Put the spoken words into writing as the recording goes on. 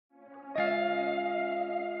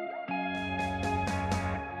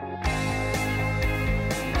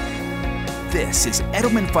This is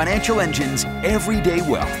Edelman Financial Engine's Everyday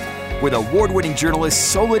Wealth with award-winning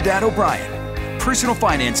journalist Soledad O'Brien, personal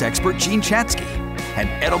finance expert Gene Chatsky, and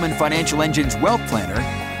Edelman Financial Engine's wealth planner,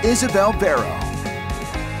 Isabel Barrow.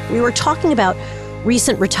 We were talking about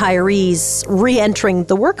recent retirees re-entering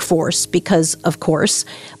the workforce because, of course,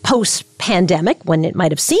 post-pandemic, when it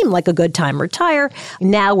might have seemed like a good time to retire,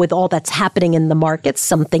 now with all that's happening in the markets,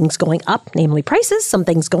 some things going up, namely prices, some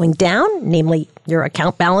things going down, namely your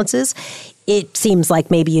account balances, it seems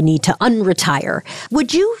like maybe you need to unretire.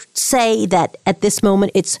 Would you say that at this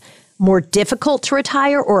moment it's more difficult to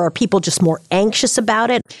retire, or are people just more anxious about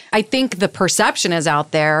it? I think the perception is out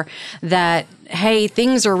there that, hey,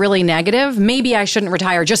 things are really negative. Maybe I shouldn't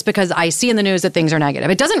retire just because I see in the news that things are negative.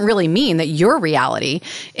 It doesn't really mean that your reality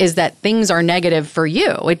is that things are negative for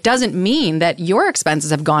you. It doesn't mean that your expenses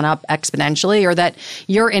have gone up exponentially or that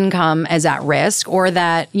your income is at risk or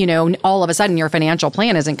that, all of a sudden your financial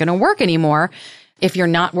plan isn't going to work anymore. If you're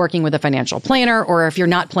not working with a financial planner or if you're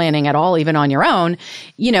not planning at all, even on your own,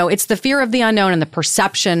 it's the fear of the unknown and the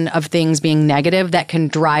perception of things being negative that can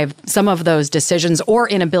drive some of those decisions or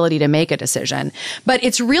inability to make a decision. But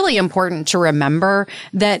it's really important to remember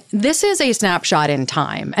that this is a snapshot in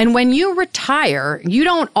time. And when you retire, you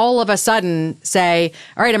don't all of a sudden say,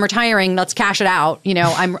 all right, I'm retiring, let's cash it out.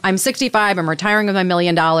 I'm 65, I'm retiring with my $1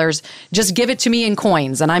 million. Just give it to me in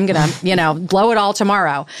coins and I'm going to, blow it all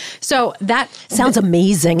tomorrow. So that sounds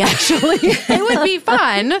amazing, actually. It would be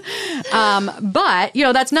fun. But,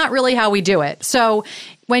 that's not really how we do it. So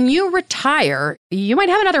when you retire, you might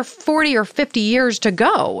have another 40 or 50 years to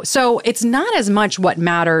go. So it's not as much what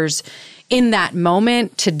matters in that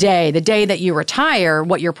moment today, the day that you retire,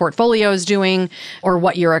 what your portfolio is doing or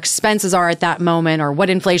what your expenses are at that moment or what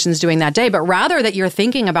inflation is doing that day, but rather that you're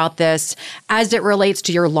thinking about this as it relates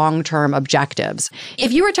to your long-term objectives.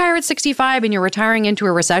 If you retire at 65 and you're retiring into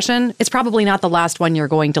a recession, it's probably not the last one you're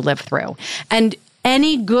going to live through. And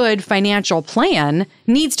any good financial plan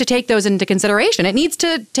needs to take those into consideration. It needs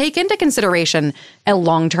to take into consideration a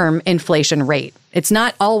long-term inflation rate. It's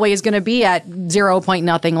not always going to be at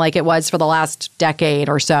 0.nothing like it was for the last decade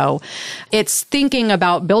or so. It's thinking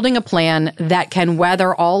about building a plan that can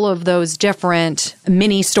weather all of those different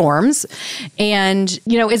mini storms and,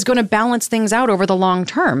 is going to balance things out over the long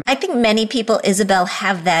term. I think many people, Isabel,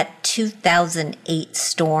 have that 2008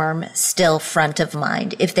 storm still front of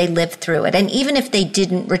mind if they lived through it. And even if they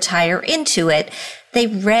didn't retire into it, they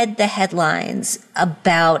read the headlines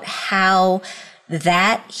about how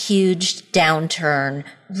that huge downturn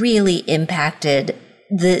really impacted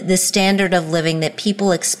the standard of living that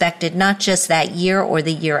people expected, not just that year or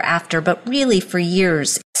the year after, but really for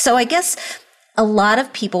years. So I guess a lot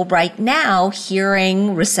of people right now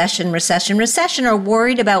hearing recession, are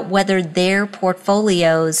worried about whether their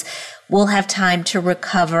portfolios will have time to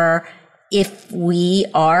recover if we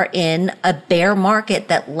are in a bear market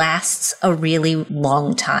that lasts a really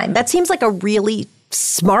long time. That seems like a really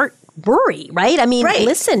smart worry, right? I mean,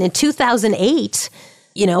 Listen, in 2008,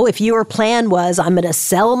 if your plan was, I'm going to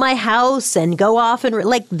sell my house and go off and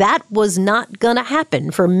that was not going to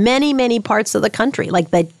happen for many, many parts of the country.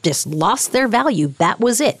 They just lost their value. That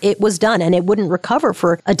was it. It was done and it wouldn't recover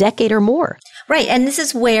for a decade or more. Right. And this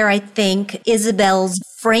is where I think Isabel's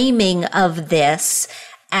framing of this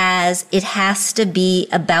as it has to be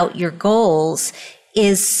about your goals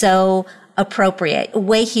is so appropriate.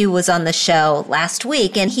 Wayhue was on the show last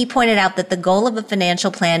week, and he pointed out that the goal of a financial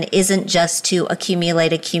plan isn't just to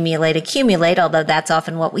accumulate, although that's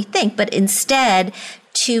often what we think, but instead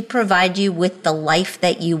to provide you with the life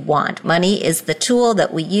that you want. Money is the tool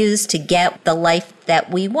that we use to get the life that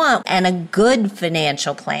we want. And a good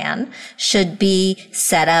financial plan should be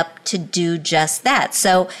set up to do just that.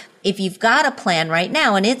 So if you've got a plan right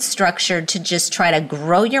now and it's structured to just try to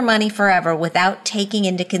grow your money forever without taking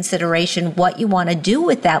into consideration what you want to do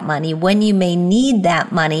with that money, when you may need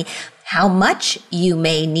that money, how much you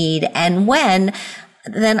may need, and when,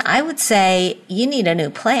 then I would say you need a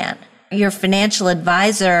new plan. Your financial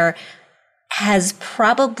advisor has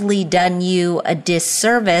probably done you a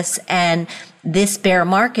disservice, and this bear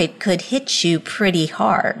market could hit you pretty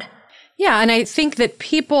hard. Yeah, and I think that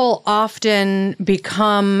people often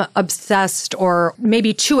become obsessed or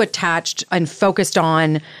maybe too attached and focused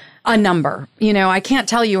on a number. I can't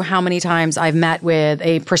tell you how many times I've met with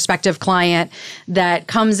a prospective client that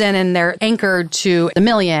comes in and they're anchored to $1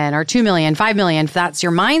 million or $2 million, $5 million. If that's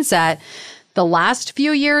your mindset, the last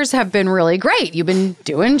few years have been really great. You've been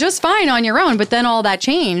doing just fine on your own, but then all that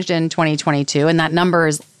changed in 2022, and that number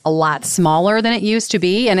is a lot smaller than it used to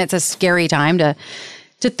be, and it's a scary time to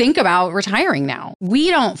to think about retiring now. We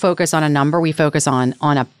don't focus on a number, we focus on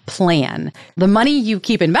a plan. The money you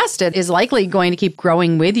keep invested is likely going to keep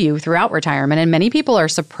growing with you throughout retirement. And many people are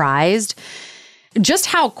surprised just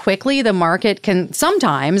how quickly the market can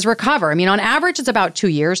sometimes recover. I mean, on average, it's about 2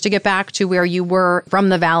 years to get back to where you were from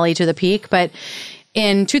the valley to the peak. But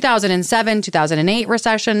in 2007, 2008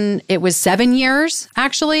 recession, it was 7 years,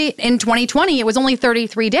 actually. In 2020, it was only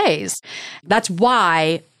 33 days. That's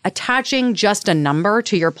why attaching just a number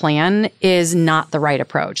to your plan is not the right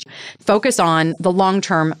approach. Focus on the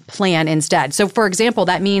long-term plan instead. So, for example,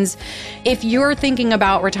 that means if you're thinking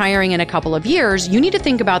about retiring in a couple of years, you need to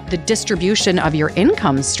think about the distribution of your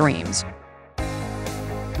income streams.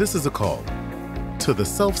 This is a call to the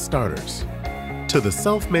self-starters, to the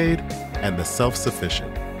self-made, and the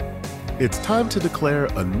self-sufficient. It's time to declare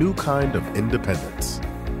a new kind of independence.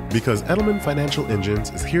 Because Edelman Financial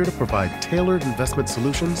Engines is here to provide tailored investment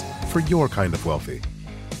solutions for your kind of wealthy.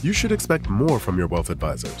 You should expect more from your wealth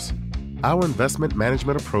advisors. Our investment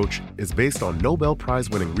management approach is based on Nobel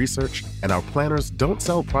Prize-winning research, and our planners don't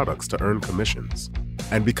sell products to earn commissions.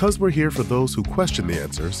 And because we're here for those who question the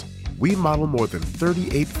answers, we model more than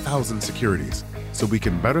 38,000 securities so we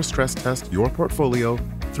can better stress test your portfolio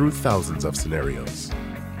through thousands of scenarios.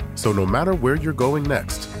 So no matter where you're going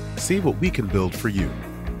next, see what we can build for you.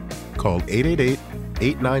 Call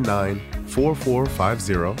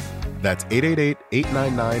 888-899-4450. That's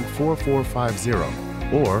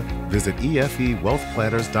 888-899-4450. Or visit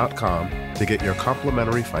efewealthplanners.com to get your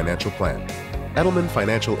complimentary financial plan. Edelman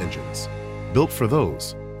Financial Engines. Built for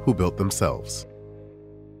those who built themselves.